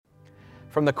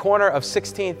From the corner of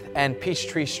 16th and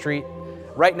Peachtree Street,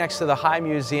 right next to the High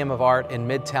Museum of Art in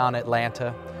Midtown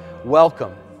Atlanta,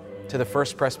 welcome to the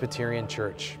First Presbyterian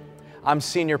Church. I'm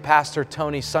Senior Pastor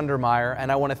Tony Sundermeyer,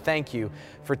 and I want to thank you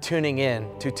for tuning in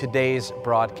to today's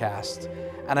broadcast.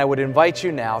 And I would invite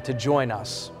you now to join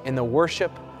us in the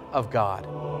worship of God.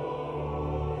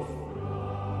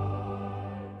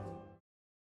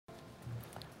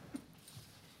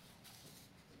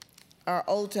 Our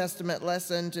Old Testament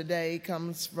lesson today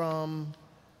comes from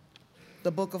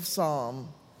the book of Psalm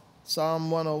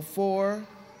 104,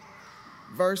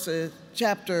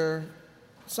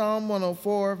 Psalm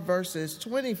 104, verses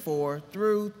 24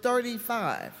 through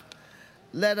 35.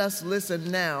 Let us listen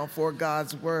now for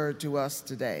God's word to us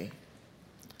today.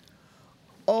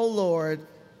 O Lord,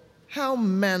 how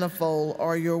manifold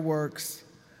are your works!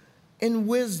 In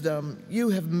wisdom you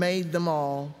have made them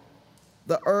all.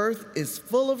 The earth is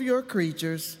full of your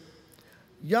creatures.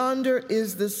 Yonder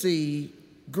is the sea,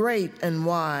 great and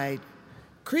wide.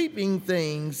 Creeping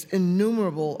things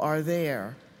innumerable are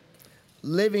there.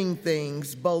 Living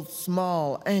things both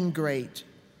small and great.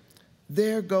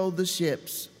 There go the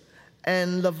ships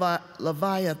and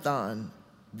Leviathan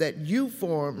that you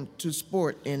formed to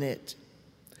sport in it.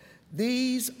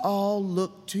 These all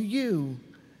look to you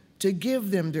to give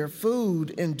them their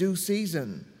food in due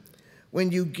season. When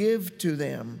you give to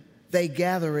them, they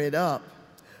gather it up.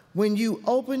 When you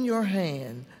open your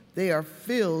hand, they are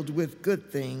filled with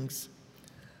good things.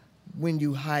 When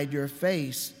you hide your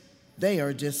face, they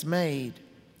are dismayed.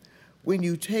 When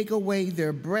you take away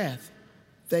their breath,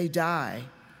 they die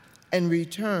and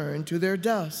return to their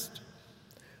dust.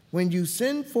 When you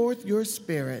send forth your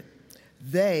spirit,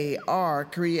 they are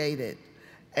created,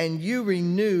 and you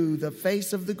renew the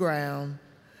face of the ground.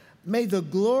 May the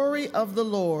glory of the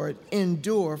Lord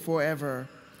endure forever.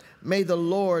 May the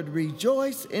Lord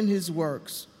rejoice in his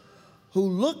works, who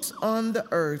looks on the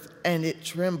earth and it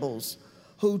trembles,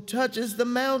 who touches the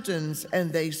mountains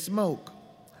and they smoke.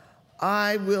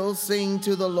 I will sing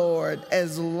to the Lord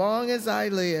as long as I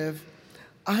live.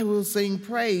 I will sing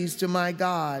praise to my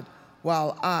God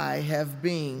while I have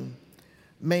being.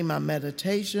 May my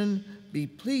meditation be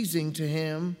pleasing to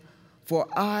him, for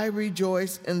I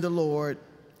rejoice in the Lord.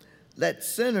 Let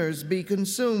sinners be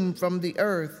consumed from the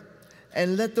earth,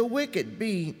 and let the wicked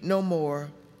be no more.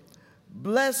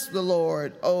 Bless the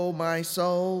Lord, O my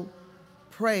soul.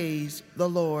 Praise the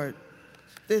Lord.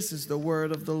 This is the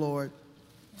word of the Lord.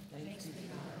 Thanks be to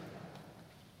God.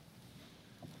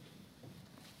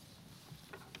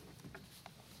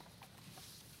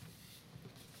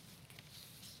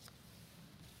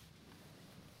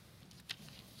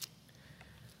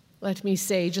 Let me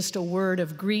say just a word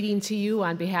of greeting to you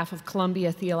on behalf of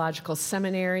Columbia Theological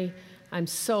Seminary. I'm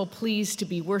so pleased to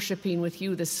be worshiping with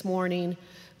you this morning.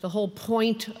 The whole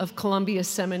point of Columbia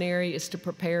Seminary is to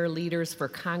prepare leaders for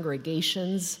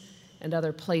congregations and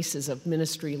other places of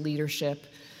ministry leadership.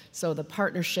 So the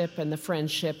partnership and the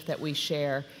friendship that we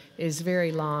share is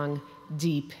very long,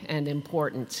 deep, and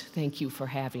important. Thank you for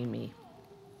having me.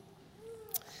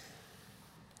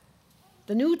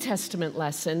 The New Testament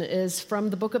lesson is from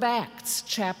the book of Acts,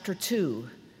 chapter 2,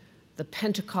 the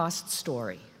Pentecost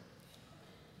story.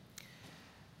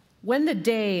 When the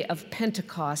day of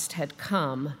Pentecost had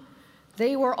come,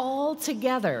 they were all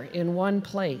together in one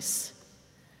place.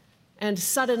 And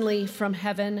suddenly from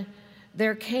heaven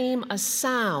there came a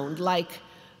sound like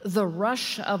the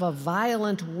rush of a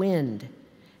violent wind,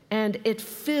 and it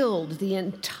filled the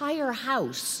entire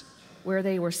house where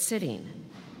they were sitting.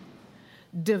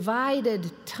 Divided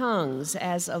tongues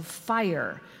as of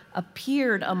fire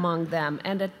appeared among them,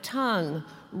 and a tongue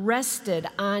rested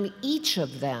on each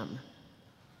of them.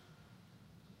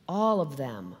 All of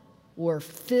them were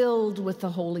filled with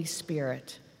the Holy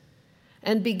Spirit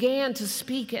and began to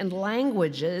speak in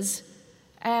languages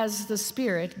as the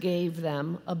Spirit gave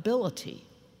them ability.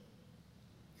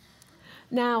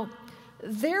 Now,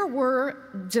 there were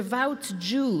devout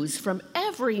Jews from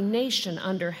every nation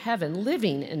under heaven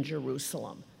living in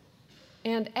Jerusalem.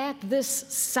 And at this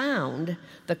sound,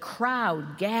 the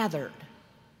crowd gathered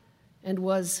and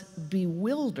was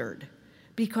bewildered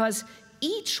because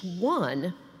each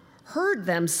one heard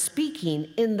them speaking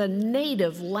in the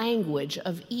native language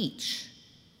of each.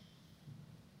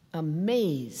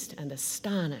 Amazed and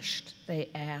astonished,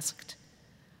 they asked,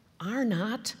 "Are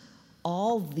not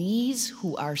all these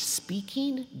who are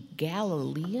speaking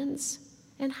Galileans?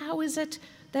 And how is it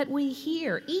that we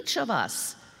hear, each of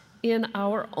us, in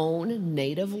our own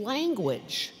native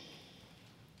language?"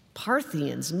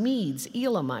 Parthians, Medes,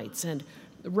 Elamites, and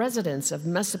residents of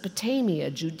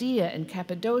Mesopotamia, Judea and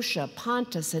Cappadocia,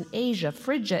 Pontus and Asia,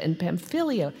 Phrygia and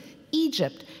Pamphylia,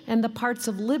 Egypt and the parts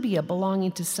of Libya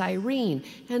belonging to Cyrene,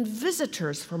 and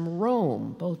visitors from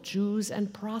Rome, both Jews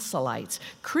and proselytes,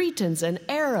 Cretans and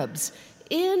Arabs,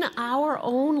 in our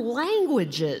own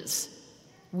languages.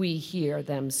 We hear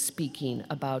them speaking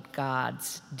about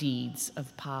God's deeds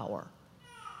of power.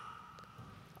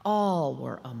 All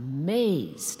were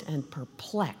amazed and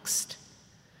perplexed,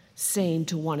 saying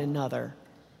to one another,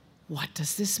 "What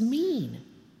does this mean?"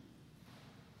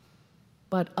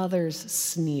 But others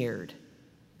sneered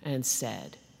and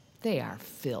said, "They are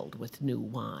filled with new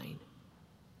wine."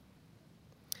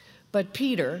 But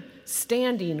Peter,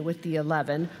 standing with the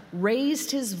 11,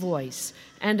 raised his voice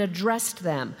and addressed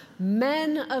them,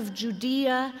 "Men of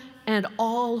Judea and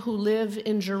all who live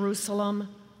in Jerusalem,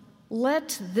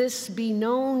 let this be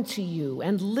known to you,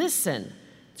 and listen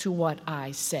to what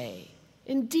I say.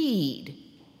 Indeed,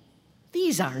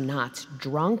 these are not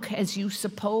drunk as you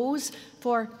suppose,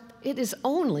 for it is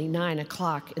only 9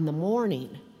 o'clock in the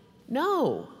morning.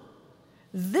 No,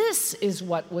 this is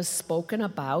what was spoken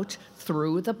about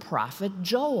through the prophet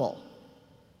Joel.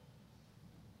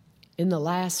 In the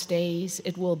last days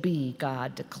it will be,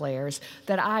 God declares,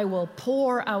 that I will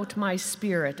pour out my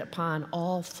Spirit upon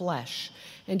all flesh,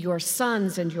 and your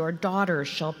sons and your daughters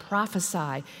shall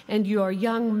prophesy, and your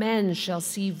young men shall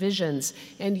see visions,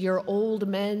 and your old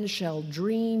men shall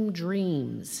dream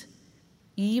dreams.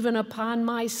 Even upon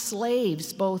my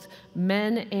slaves, both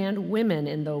men and women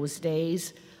in those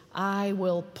days, I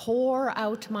will pour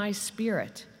out my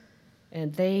Spirit,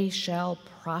 and they shall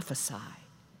prophesy.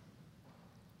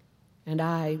 And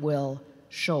I will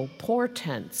show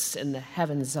portents in the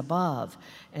heavens above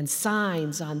and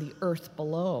signs on the earth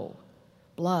below,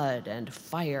 blood and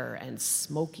fire and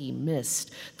smoky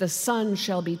mist. The sun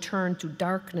shall be turned to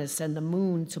darkness and the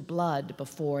moon to blood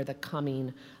before the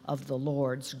coming of the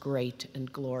Lord's great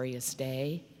and glorious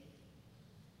day.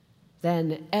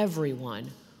 Then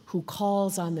everyone who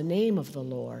calls on the name of the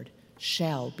Lord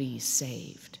shall be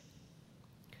saved.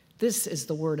 This is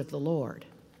the word of the Lord.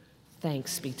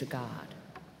 Thanks be to God.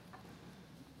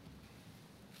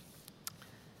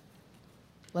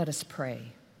 Let us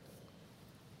pray.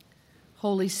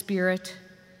 Holy Spirit,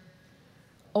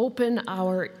 open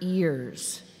our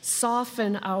ears,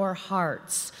 soften our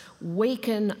hearts,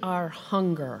 waken our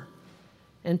hunger,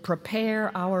 and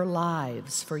prepare our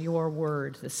lives for your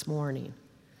word this morning.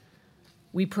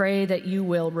 We pray that you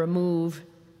will remove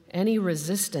any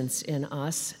resistance in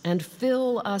us and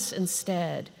fill us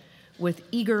instead with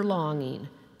eager longing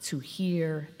to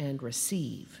hear and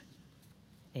receive.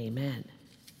 Amen.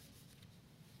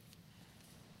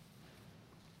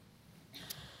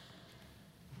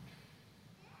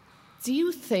 Do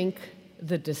you think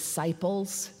the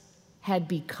disciples had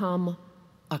become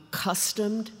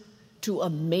accustomed to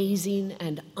amazing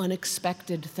and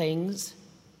unexpected things?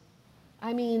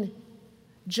 I mean,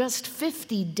 just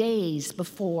 50 days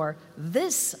before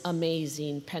this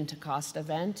amazing Pentecost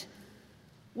event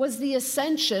was the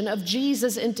ascension of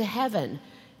Jesus into heaven,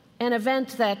 an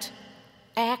event that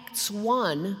Acts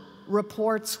 1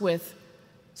 reports with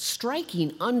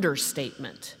striking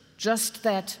understatement, just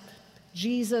that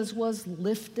Jesus was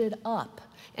lifted up,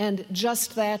 and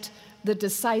just that the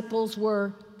disciples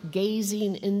were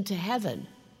gazing into heaven.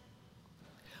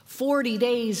 40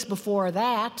 days before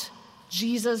that,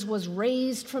 Jesus was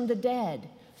raised from the dead.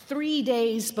 3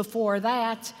 days before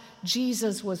that,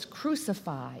 Jesus was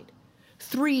crucified.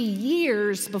 3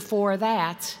 years before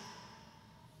that,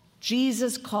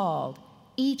 Jesus called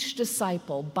each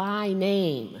disciple by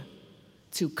name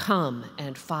to come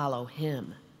and follow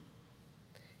him.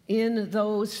 In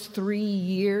those 3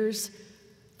 years,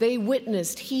 they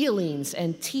witnessed healings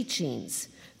and teachings.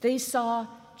 They saw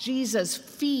Jesus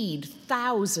feed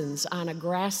thousands on a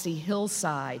grassy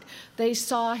hillside. They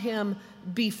saw him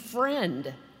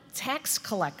befriend tax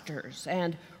collectors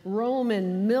and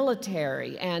Roman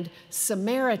military and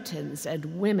Samaritans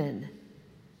and women.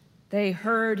 They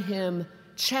heard him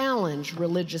challenge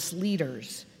religious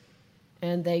leaders,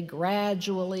 and they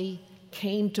gradually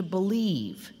came to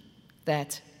believe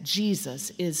that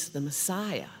Jesus is the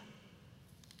Messiah.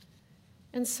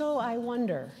 And so I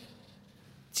wonder,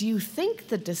 do you think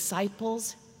the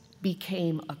disciples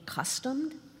became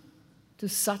accustomed to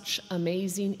such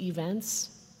amazing events?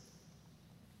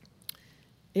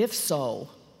 If so,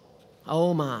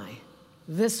 oh my,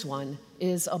 this one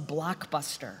is a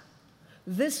blockbuster.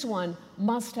 This one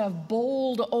must have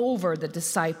bowled over the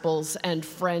disciples and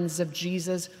friends of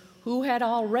Jesus who had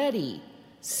already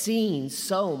seen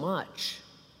so much.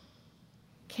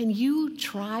 Can you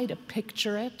try to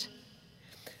picture it?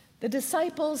 The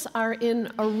disciples are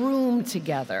in a room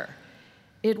together.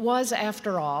 It was,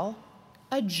 after all,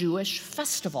 a Jewish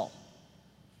festival.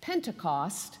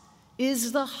 Pentecost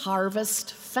is the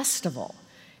harvest festival,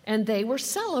 and they were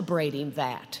celebrating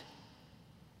that.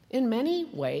 In many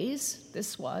ways,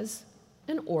 this was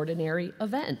an ordinary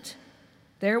event.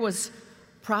 There was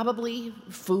probably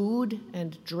food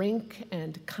and drink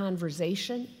and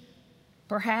conversation.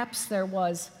 Perhaps there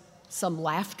was some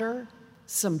laughter,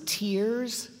 some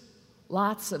tears,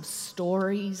 lots of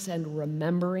stories and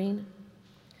remembering.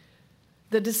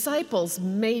 The disciples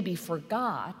maybe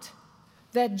forgot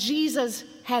that Jesus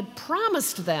had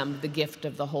promised them the gift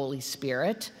of the Holy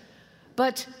Spirit,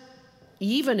 but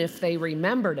even if they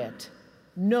remembered it,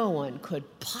 no one could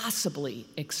possibly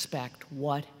expect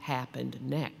what happened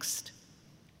next.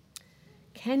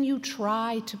 Can you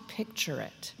try to picture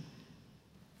it?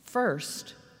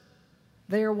 First,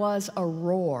 there was a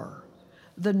roar,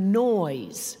 the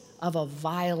noise of a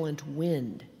violent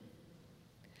wind.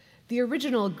 The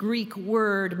original Greek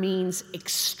word means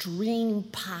extreme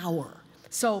power.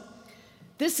 So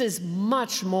this is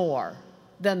much more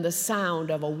than the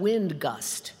sound of a wind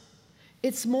gust.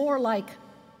 It's more like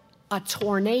a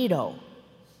tornado.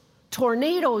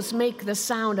 Tornadoes make the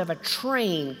sound of a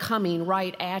train coming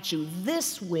right at you.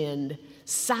 This wind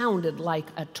sounded like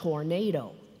a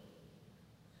tornado.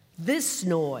 This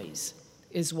noise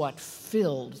is what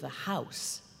filled the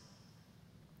house.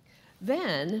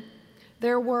 Then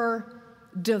there were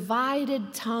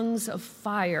divided tongues of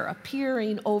fire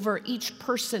appearing over each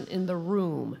person in the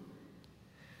room.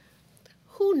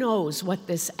 Who knows what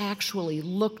this actually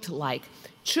looked like?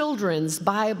 Children's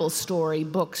Bible story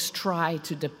books try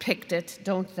to depict it,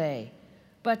 don't they?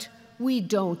 But we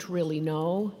don't really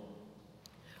know.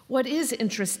 What is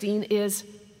interesting is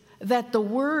that the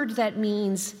word that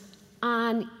means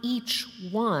on each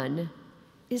one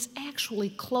is actually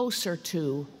closer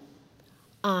to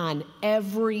on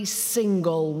every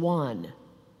single one.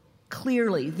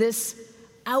 Clearly, this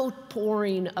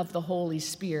outpouring of the Holy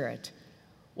Spirit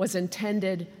was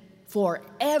intended for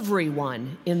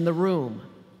everyone in the room.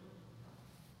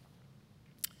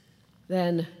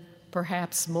 Then,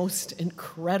 perhaps most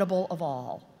incredible of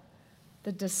all,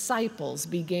 the disciples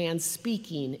began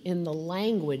speaking in the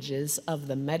languages of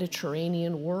the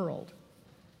Mediterranean world.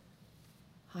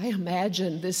 I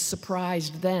imagine this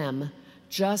surprised them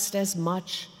just as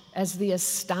much as the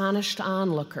astonished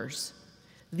onlookers.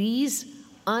 These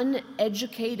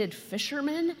uneducated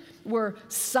fishermen were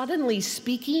suddenly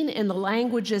speaking in the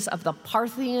languages of the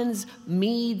Parthians,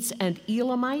 Medes, and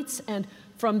Elamites, and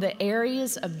from the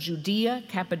areas of Judea,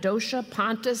 Cappadocia,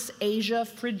 Pontus, Asia,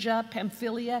 Phrygia,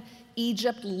 Pamphylia,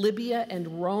 Egypt, Libya,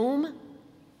 and Rome.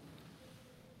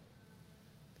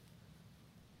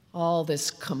 All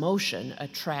this commotion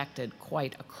attracted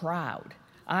quite a crowd.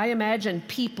 I imagine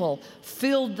people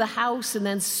filled the house and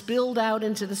then spilled out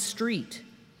into the street.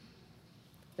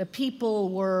 The people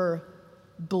were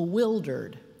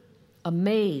bewildered,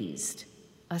 amazed,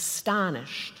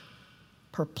 astonished,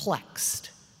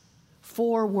 perplexed.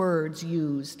 4 words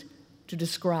used to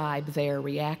describe their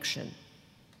reaction.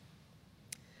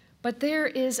 But there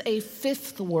is a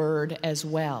 5th word as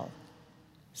well.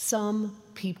 Some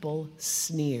people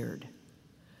sneered.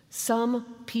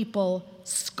 Some people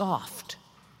scoffed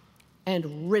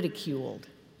and ridiculed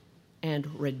and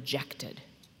rejected.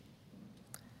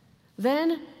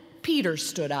 Then Peter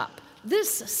stood up. This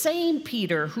same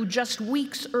Peter who just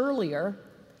weeks earlier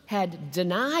had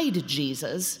denied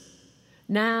Jesus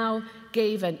now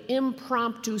gave an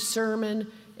impromptu sermon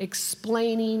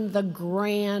explaining the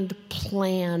grand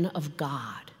plan of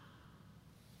God.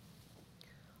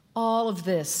 All of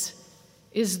this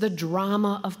is the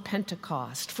drama of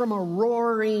Pentecost, from a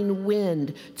roaring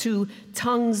wind to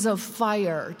tongues of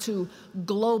fire to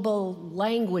global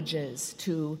languages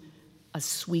to a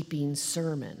sweeping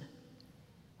sermon.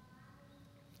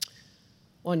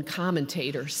 One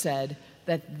commentator said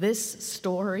that this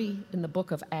story in the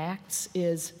book of Acts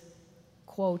is,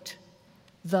 quote,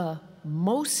 the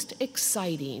most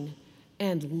exciting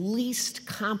and least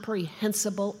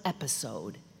comprehensible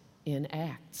episode in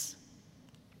Acts.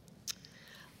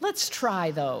 Let's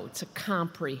try, though, to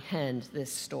comprehend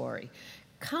this story.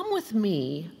 Come with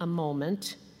me a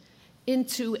moment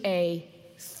into a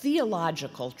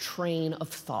theological train of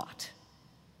thought.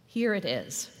 Here it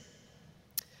is.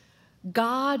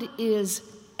 God is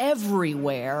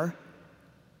everywhere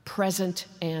present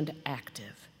and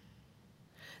active.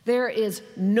 There is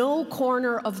no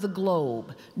corner of the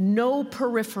globe, no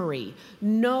periphery,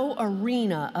 no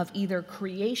arena of either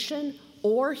creation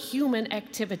or human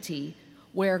activity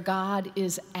where God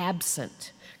is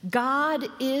absent. God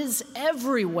is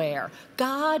everywhere.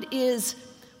 God is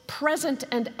present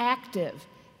and active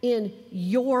in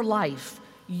your life,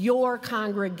 your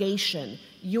congregation,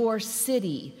 your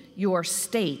city, your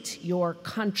state, your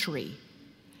country.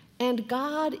 And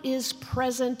God is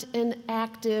present and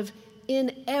active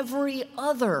in every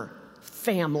other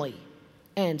family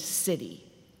and city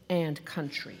and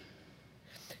country.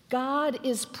 God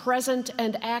is present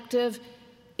and active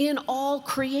in all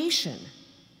creation,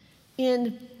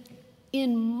 in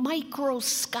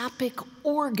microscopic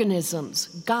organisms.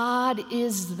 God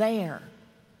is there.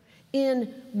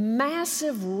 In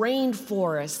massive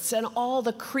rainforests and all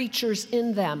the creatures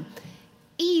in them,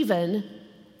 even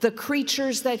the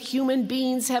creatures that human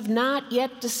beings have not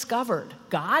yet discovered.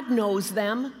 God knows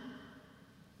them.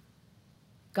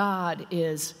 God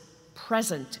is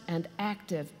present and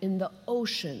active in the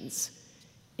oceans,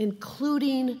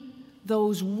 including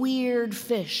those weird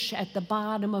fish at the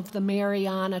bottom of the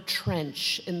Mariana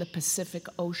Trench in the Pacific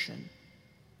Ocean.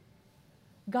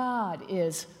 God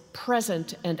is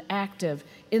present and active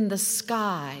in the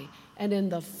sky and in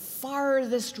the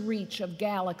farthest reach of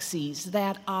galaxies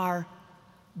that are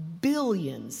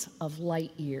billions of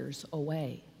light years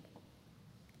away.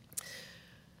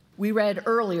 We read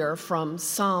earlier from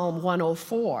Psalm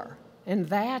 104, and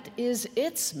that is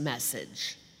its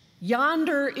message.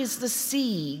 Yonder is the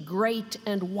sea, great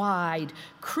and wide.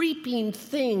 Creeping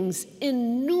things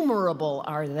innumerable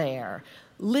are there,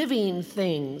 living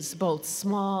things, both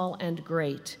small and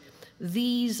great.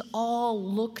 These all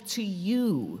look to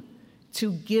you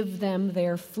to give them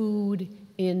their food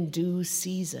in due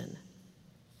season.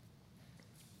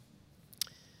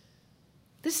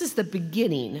 This is the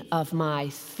beginning of my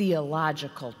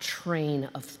theological train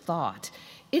of thought.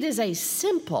 It is a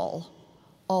simple,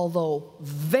 although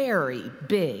very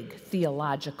big,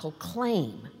 theological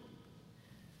claim.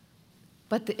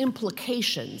 But the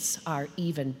implications are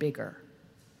even bigger.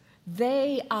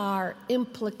 They are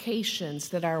implications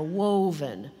that are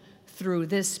woven through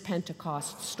this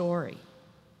Pentecost story.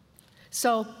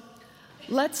 So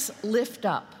let's lift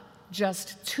up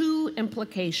just two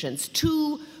implications,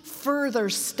 two further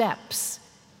steps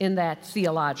in that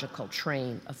theological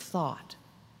train of thought.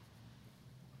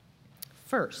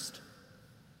 First,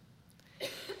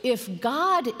 if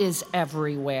God is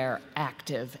everywhere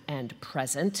active and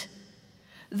present,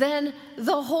 then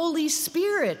the Holy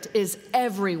Spirit is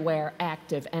everywhere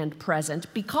active and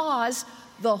present because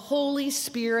the Holy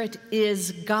Spirit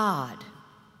is God.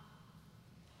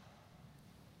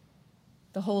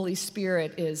 The Holy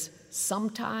Spirit is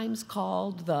sometimes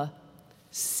called the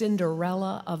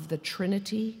Cinderella of the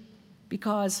Trinity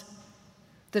because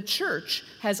the church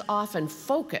has often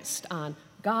focused on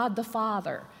God the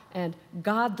Father and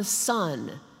God the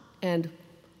Son and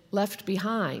left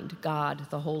behind God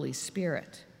the Holy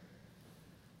Spirit.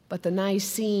 But the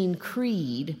Nicene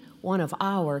Creed, one of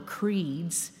our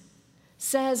creeds,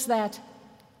 says that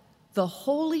the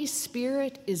Holy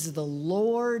Spirit is the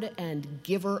Lord and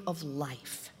giver of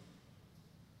life.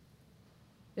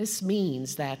 This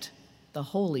means that the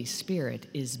Holy Spirit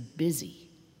is busy.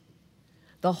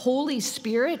 The Holy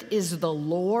Spirit is the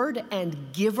Lord and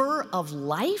giver of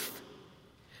life?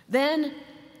 Then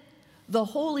the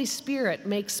Holy Spirit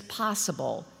makes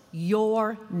possible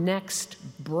your next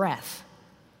breath.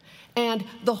 And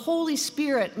the Holy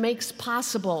Spirit makes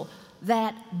possible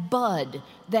that bud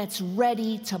that's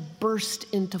ready to burst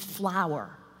into flower.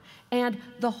 And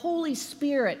the Holy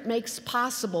Spirit makes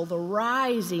possible the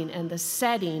rising and the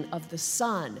setting of the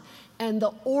sun and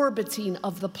the orbiting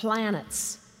of the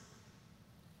planets.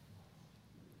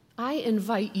 I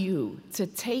invite you to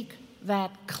take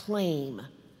that claim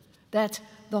that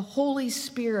the Holy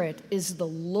Spirit is the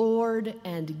Lord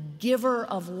and giver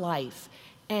of life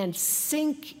and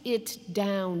sink it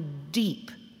down deep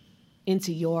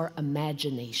into your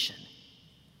imagination.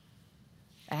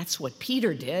 That's what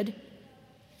Peter did.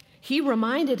 He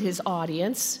reminded his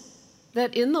audience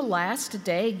that in the last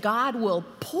day, God will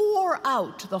pour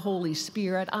out the Holy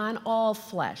Spirit on all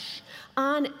flesh,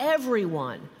 on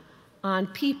everyone, on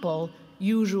people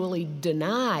usually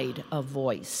denied a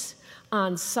voice,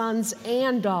 on sons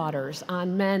and daughters,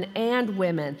 on men and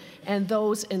women, and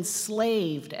those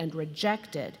enslaved and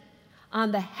rejected,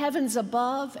 on the heavens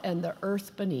above and the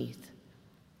earth beneath.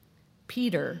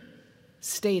 Peter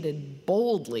stated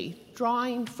boldly,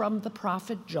 drawing from the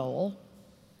prophet Joel,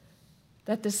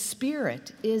 that the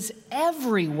Spirit is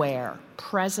everywhere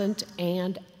present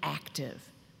and active.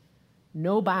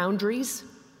 No boundaries,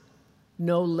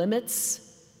 no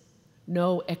limits,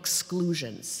 no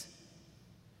exclusions.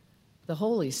 The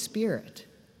Holy Spirit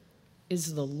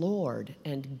is the Lord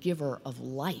and giver of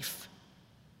life.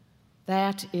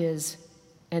 That is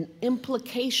an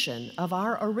implication of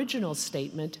our original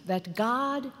statement that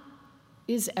God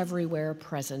is everywhere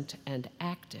present and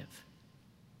active.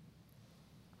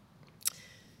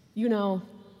 You know,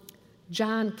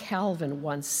 John Calvin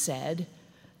once said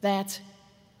that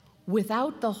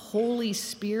without the Holy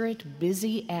Spirit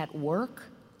busy at work,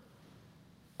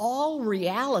 all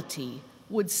reality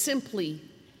would simply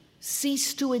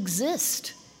cease to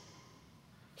exist.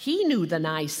 He knew the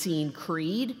Nicene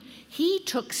Creed. He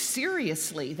took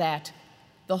seriously that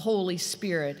the Holy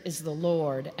Spirit is the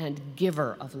Lord and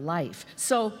giver of life.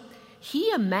 So he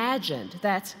imagined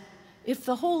that if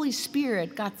the Holy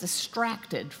Spirit got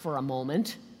distracted for a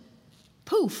moment,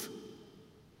 poof,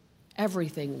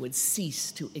 everything would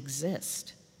cease to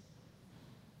exist.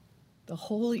 The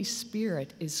Holy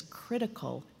Spirit is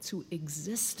critical to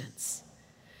existence.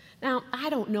 Now, I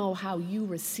don't know how you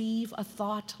receive a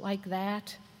thought like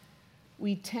that.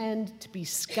 We tend to be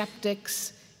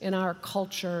skeptics in our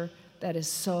culture that is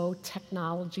so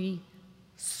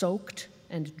technology-soaked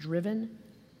and driven.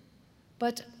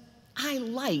 But I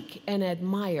like and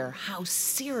admire how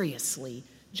seriously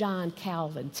John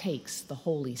Calvin takes the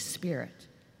Holy Spirit.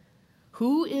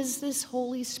 Who is this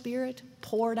Holy Spirit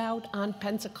poured out on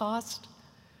Pentecost?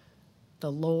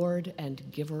 The Lord and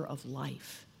giver of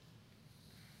life.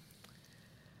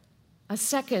 A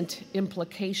second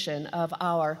implication of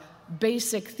our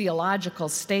basic theological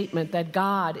statement that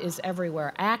God is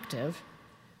everywhere active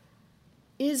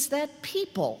is that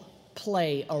people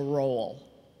play a role.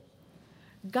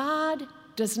 God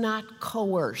does not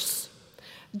coerce.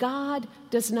 God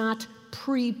does not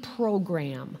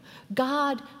pre-program.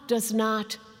 God does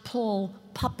not pull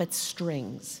puppet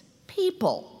strings.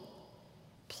 People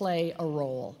play a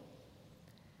role.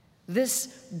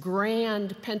 This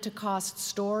grand Pentecost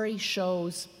story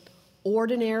shows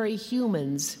ordinary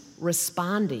humans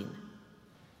responding.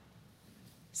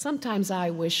 Sometimes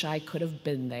I wish I could have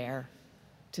been there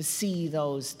to see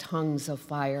those tongues of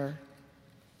fire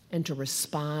and to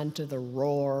respond to the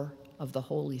roar of the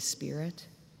Holy Spirit.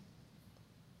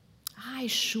 I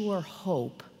sure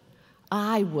hope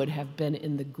I would have been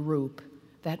in the group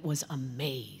that was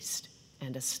amazed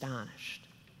and astonished.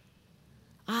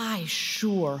 I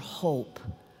sure hope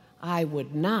I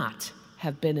would not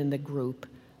have been in the group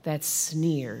that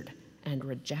sneered and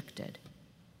rejected.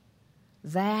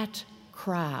 That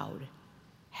crowd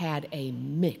had a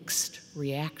mixed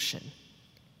reaction.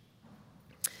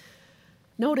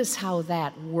 Notice how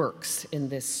that works in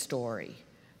this story.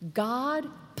 God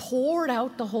poured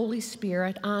out the Holy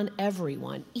Spirit on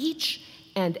everyone. Each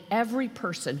and every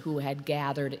person who had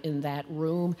gathered in that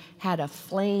room had a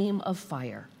flame of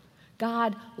fire.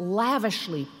 God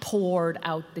lavishly poured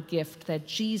out the gift that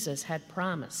Jesus had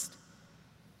promised.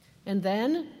 And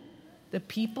then the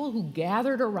people who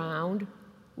gathered around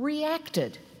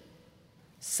reacted.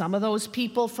 Some of those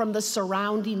people from the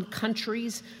surrounding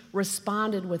countries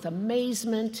responded with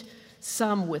amazement,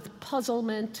 some with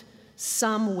puzzlement,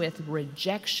 some with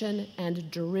rejection and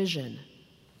derision.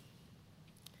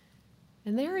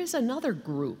 And there is another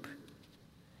group.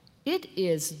 It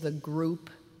is the group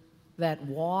that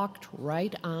walked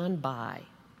right on by,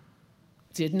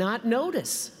 did not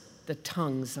notice the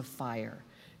tongues of fire,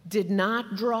 did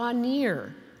not draw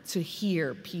near to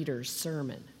hear Peter's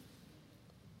sermon.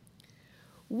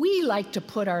 We like to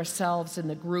put ourselves in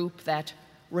the group that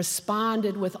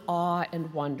responded with awe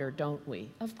and wonder, don't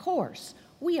we? Of course,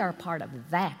 we are part of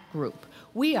that group.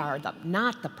 We are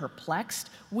not the perplexed.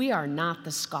 We are not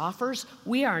the scoffers.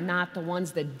 We are not the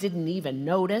ones that didn't even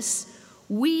notice.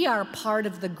 We are part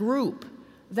of the group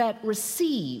that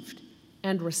received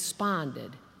and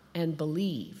responded and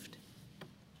believed.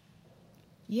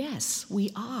 Yes,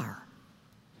 we are.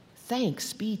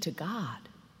 Thanks be to God.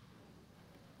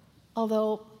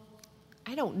 Although,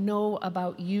 I don't know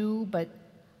about you, but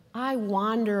I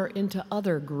wander into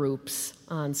other groups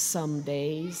on some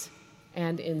days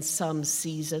and in some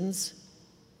seasons.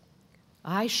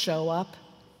 I show up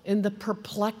in the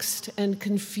perplexed and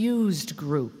confused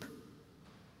group.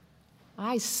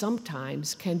 I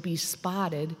sometimes can be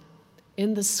spotted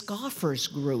in the scoffers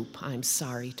group, I'm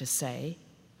sorry to say.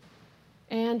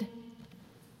 And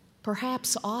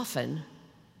perhaps often,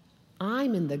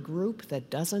 I'm in the group that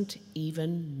doesn't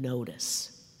even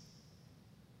notice.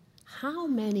 How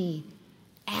many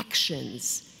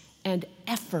actions and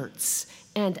efforts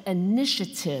and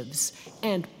initiatives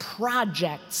and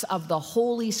projects of the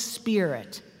Holy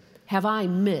Spirit have I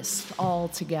missed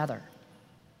altogether?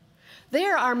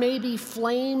 There are maybe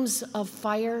flames of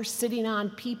fire sitting on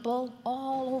people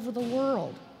all over the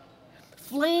world.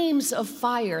 Flames of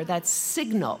fire that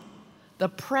signal the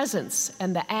presence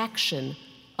and the action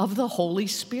of the Holy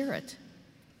Spirit.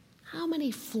 How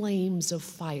many flames of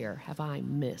fire have I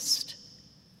missed?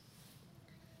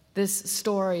 This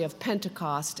story of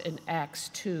Pentecost in Acts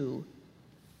 2,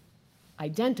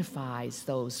 identifies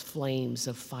those flames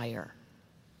of fire.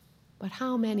 But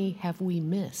how many have we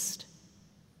missed?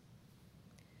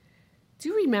 Do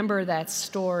you remember that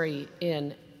story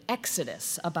in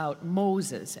Exodus about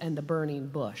Moses and the burning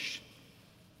bush?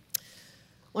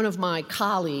 One of my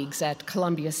colleagues at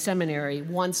Columbia Seminary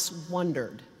once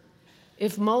wondered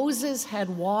if Moses had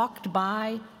walked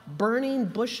by burning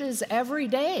bushes every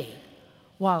day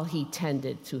while he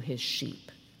tended to his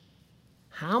sheep.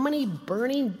 How many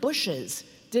burning bushes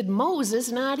did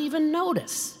Moses not even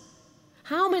notice?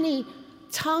 How many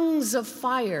tongues of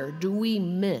fire do we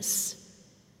miss?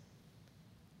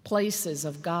 Places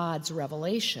of God's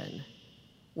revelation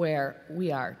where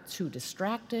we are too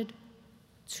distracted,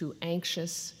 too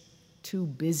anxious, too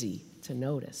busy to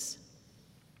notice.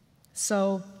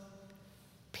 So,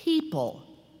 people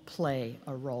play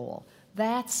a role.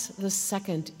 That's the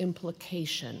second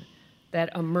implication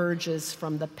that emerges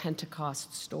from the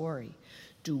Pentecost story.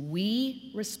 Do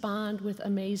we respond with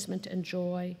amazement and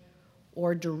joy,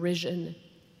 or derision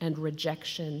and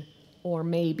rejection, or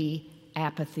maybe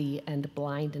apathy and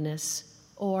blindness?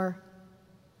 Or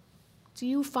do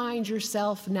you find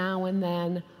yourself now and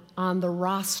then on the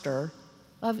roster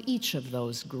of each of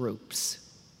those groups?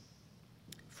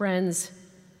 Friends,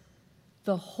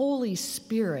 the Holy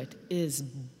Spirit is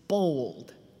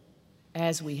bold,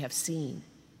 as we have seen.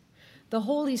 The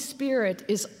Holy Spirit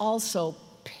is also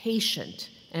patient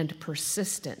and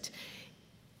persistent.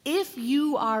 If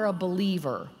you are a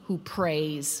believer who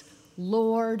prays,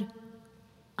 "Lord,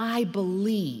 I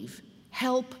believe,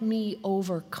 help me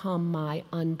overcome my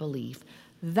unbelief,"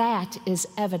 that is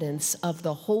evidence of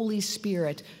the Holy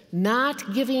Spirit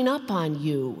not giving up on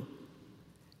you,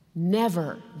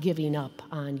 never giving up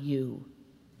on you.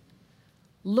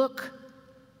 Look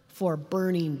for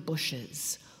burning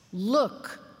bushes.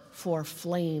 Look for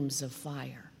flames of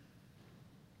fire.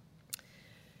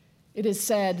 It is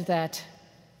said that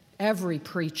every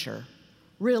preacher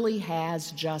really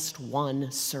has just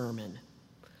one sermon.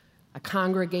 A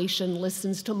congregation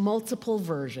listens to multiple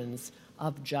versions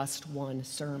of just one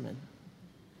sermon.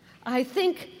 I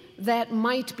think that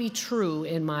might be true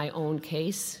in my own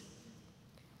case,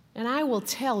 and I will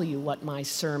tell you what my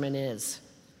sermon is,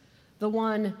 the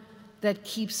one that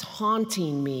keeps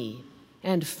haunting me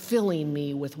and filling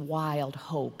me with wild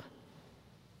hope.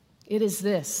 It is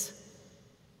this: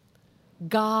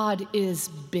 God is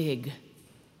big,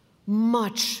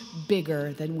 much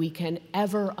bigger than we can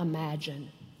ever imagine.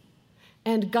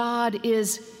 And God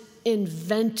is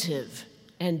inventive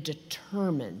and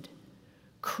determined,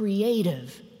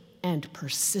 creative and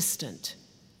persistent.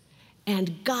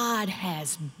 And God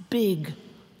has big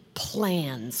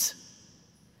plans.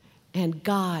 And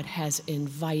God has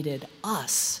invited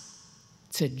us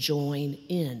to join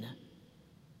in.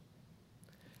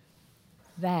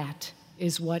 That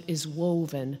is what is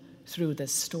woven through the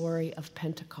story of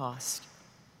Pentecost.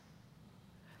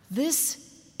 This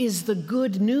is the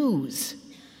good news.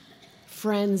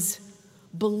 Friends,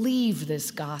 believe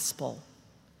this gospel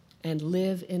and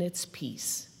live in its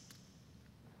peace.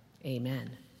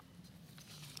 Amen.